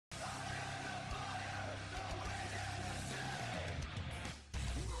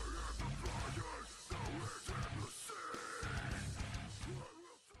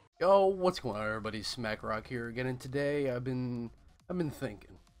Yo, what's going on, everybody? SmackRock here again, and today I've been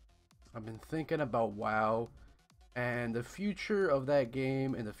thinking. I've been thinking about WoW and the future of that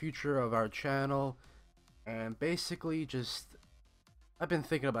game and the future of our channel, and basically just I've been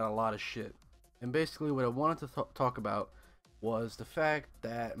thinking about a lot of shit. And basically what I wanted to talk about was the fact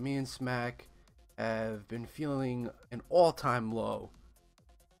that me and Smack have been feeling an all-time low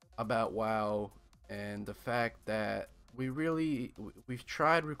about WoW, and the fact that we've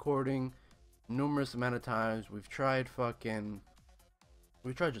tried recording numerous amount of times. We've tried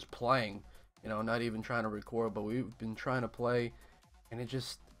just playing, not even trying to record, but we've been trying to play, and it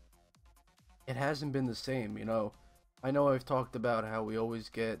hasn't been the same. I know I've talked about how we always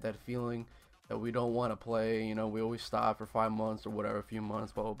get that feeling that we don't want to play. We always stop for 5 months or whatever, a few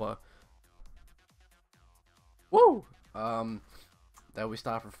months, blah blah blah. Woo! That we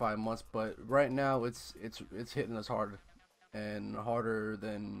stopped for 5 months, but right now it's hitting us hard and harder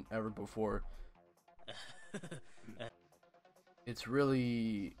than ever before. It's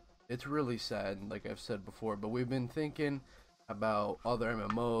really sad, like I've said before, but we've been thinking about other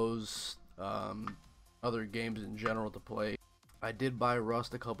MMOs, other games in general to play. I did buy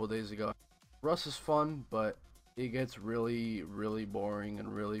Rust a couple days ago. Rust is fun, but it gets really boring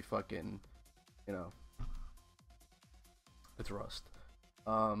and really fucking, you know, it's Rust.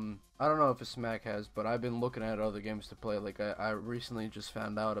 I don't know if a Smack has, but I've been looking at other games to play. Like I recently just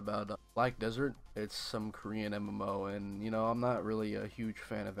found out about Black Desert. It's some Korean MMO, and I'm not really a huge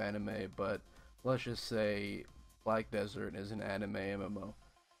fan of anime, but let's just say Black Desert is an anime MMO.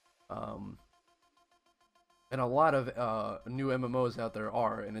 Um, and a lot of new MMOs out there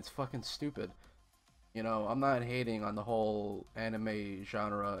are, and it's fucking stupid. I'm not hating on the whole anime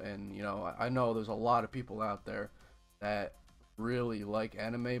genre, and I know there's a lot of people out there that really like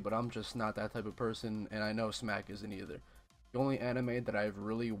anime, but I'm just not that type of person, and I know Smack isn't either. The only anime that I've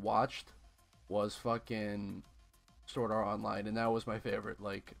really watched was fucking Sword Art Online, and that was my favorite.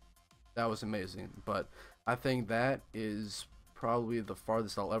 Like, that was amazing. But I think that is probably the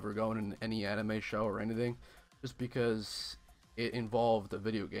farthest I'll ever go in any anime show or anything, just because it involved a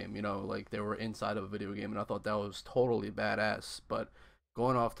video game. Like they were inside of a video game, and I thought that was totally badass. But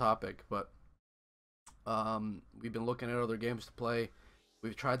going off topic, but we've been looking at other games to play.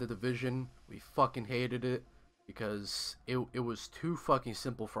 We've tried the Division. We fucking hated it because it was too fucking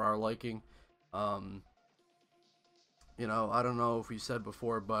simple for our liking. Um, I don't know if we said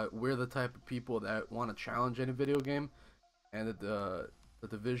before, but we're the type of people that want to challenge any video game, and the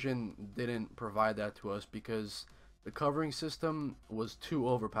Division didn't provide that to us because the covering system was too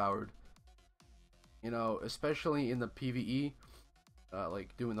overpowered. Especially in the PvE,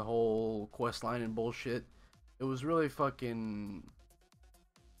 like doing the whole quest line and bullshit. It was really fucking.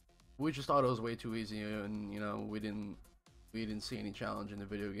 We just thought it was way too easy, and we didn't see any challenge in the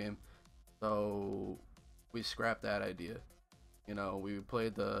video game, so we scrapped that idea. We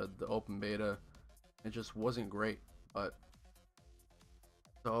played the open beta. It just wasn't great, but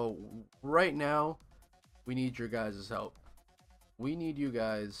so right now we need your guys' help. We need you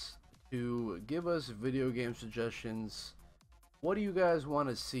guys to give us video game suggestions. What do you guys want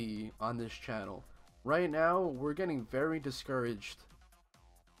to see on this channel? Right now, we're getting very discouraged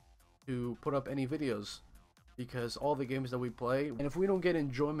to put up any videos because all the games that we play, and if we don't get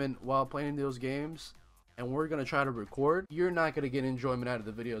enjoyment while playing those games, and we're gonna try to record, you're not gonna get enjoyment out of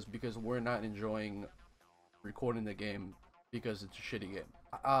the videos because we're not enjoying recording the game because it's a shitty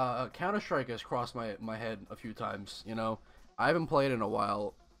game. Counter-Strike has crossed my head a few times. I haven't played in a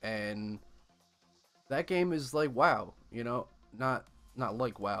while, and that game is like WoW. Not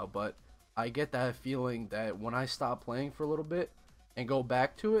like WoW, but I get that feeling that when I stop playing for a little bit and go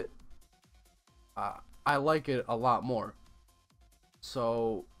back to it, I like it a lot more.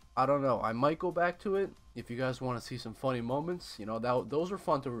 So I don't know. I might go back to it if you guys want to see some funny moments. Those were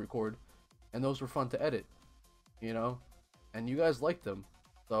fun to record, and those were fun to edit. And you guys liked them.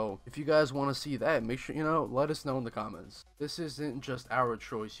 So if you guys want to see that, make sure let us know in the comments. This isn't just our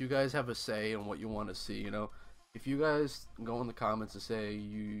choice. You guys have a say in what you want to see. If you guys go in the comments and say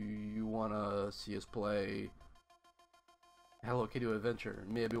you want to see us play Hello Kitty Adventure,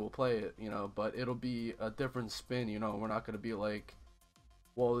 maybe we'll play it, but it'll be a different spin. We're not going to be like,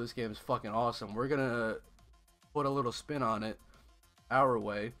 whoa, this game is fucking awesome. We're going to put a little spin on it our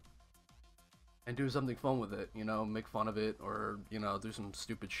way and do something fun with it, make fun of it, or do some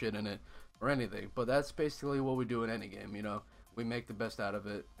stupid shit in it or anything. But that's basically what we do in any game. We make the best out of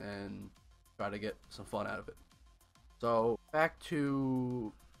it and try to get some fun out of it. So back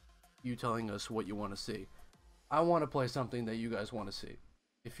to you telling us what you want to see. I want to play something that you guys want to see.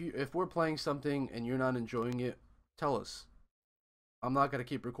 If we're playing something and you're not enjoying it, tell us. I'm not gonna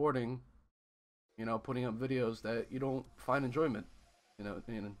keep recording, you know, putting up videos that you don't find enjoyment, you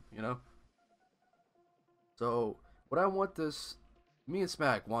know. So what I want this, me and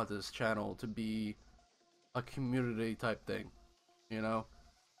Smack want this channel to be a community type thing, you know.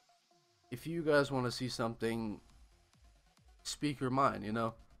 If you guys want to see something, speak your mind, you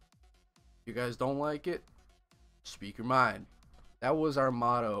know. If you guys don't like it, speak your mind. That was our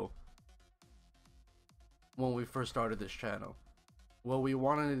motto when we first started this channel. Well, we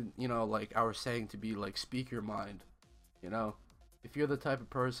wanted, you know, like our saying to be like, speak your mind, you know. If you're the type of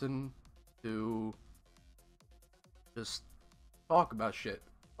person to just talk about shit,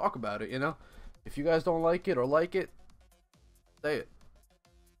 talk about it, you know. If you guys don't like it or like it, say it.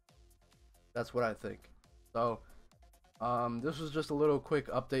 That's what I think. So this was just a little quick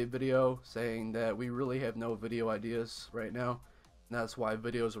update video saying that we really have no video ideas right now, and that's why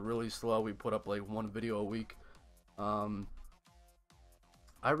videos are really slow. We put up like one video a week.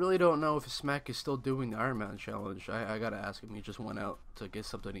 I really don't know if Smack is still doing the Iron Man challenge. I gotta ask him. He just went out to get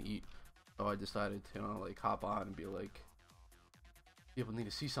something to eat, so I decided to, you know, like hop on and be like, people need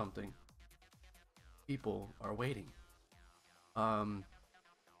to see something. People are waiting.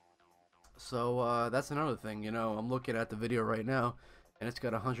 So that's another thing. You know, I'm looking at the video right now, and it's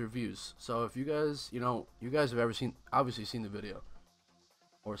got 100 views. So if you guys, you know, you guys have ever seen, obviously seen the video,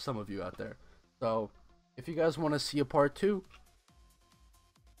 or some of you out there. So if you guys want to see a part 2,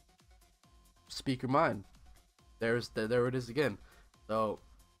 speak your mind. There it is again. So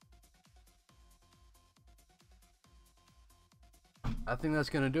I think that's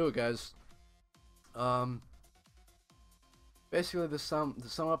gonna do it, guys. Basically, to sum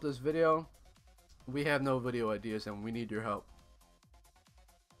up this video, we have no video ideas and we need your help.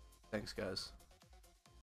 Thanks, guys.